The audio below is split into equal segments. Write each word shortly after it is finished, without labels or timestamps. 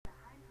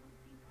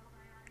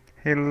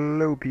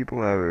Hello people,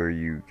 how are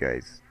you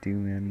guys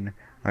doing?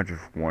 I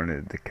just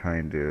wanted to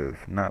kind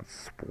of not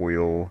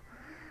spoil,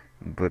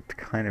 but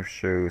kind of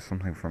show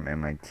something from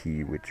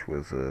MIT, which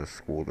was a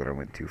school that I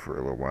went to for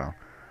a little while.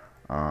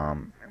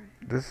 Um,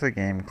 this is a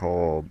game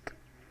called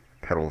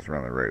Petals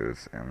Around the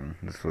Rose, and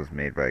this was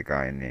made by a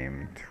guy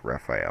named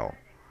Raphael.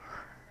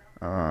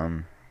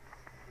 Um,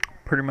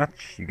 Pretty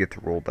much you get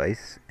to roll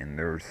dice, and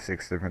there's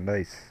 6 different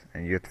dice,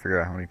 and you have to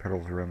figure out how many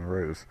petals are around the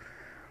rose.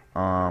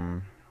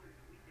 Um,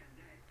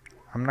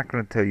 I'm not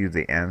gonna tell you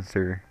the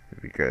answer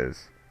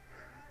because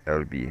that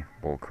would be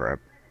bullcrap.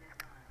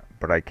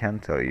 But I can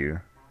tell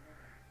you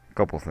a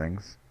couple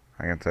things.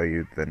 I can tell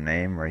you the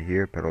name right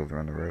here, Petals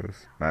Around the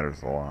Rose,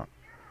 matters a lot.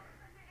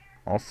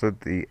 Also,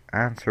 the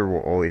answer will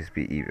always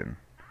be even.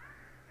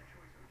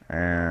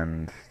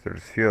 And there's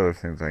a few other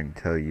things I can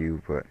tell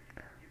you, but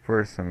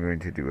first I'm going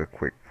to do a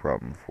quick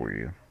problem for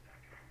you.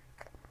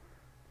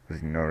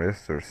 As you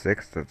notice, there's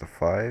 6, there's a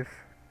 5,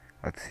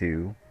 a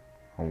 2,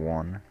 a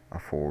 1, a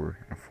 4,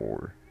 and a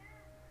 4.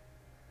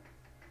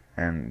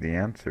 And the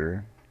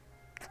answer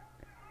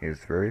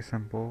is very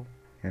simple,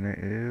 and it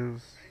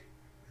is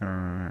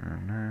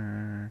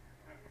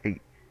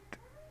 8.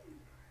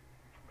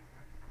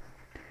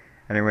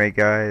 Anyway,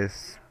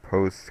 guys,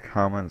 post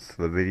comments to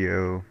the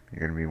video.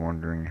 You're gonna be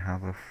wondering how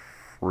the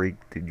freak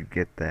did you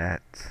get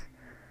that?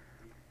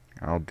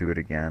 I'll do it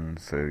again,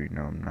 so you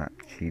know I'm not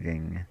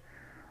cheating.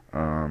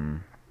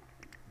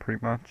 Pretty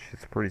much,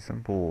 it's pretty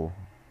simple.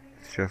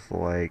 It's just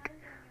like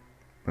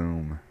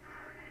boom,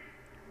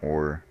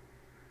 or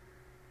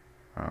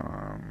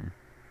um,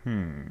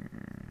 hmm.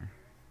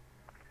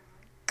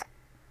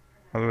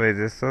 By the way,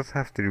 this does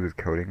have to do with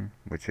coding,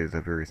 which is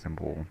a very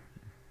simple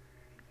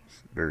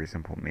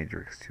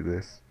matrix to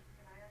this.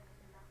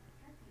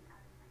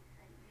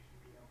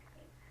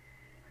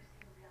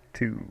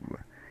 2.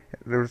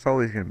 There's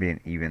always going to be an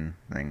even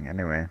thing.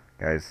 Anyway,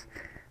 guys,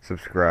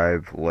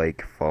 subscribe,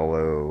 like,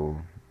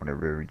 follow,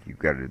 whatever you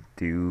gotta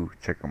do.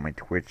 Check out my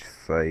Twitch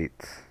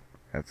site.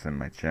 That's in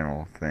my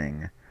channel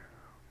thing.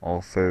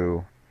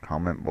 Also,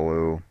 comment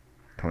below.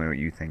 Tell me what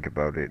you think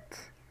about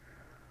it.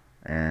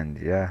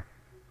 And yeah,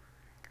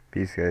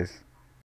 peace, guys.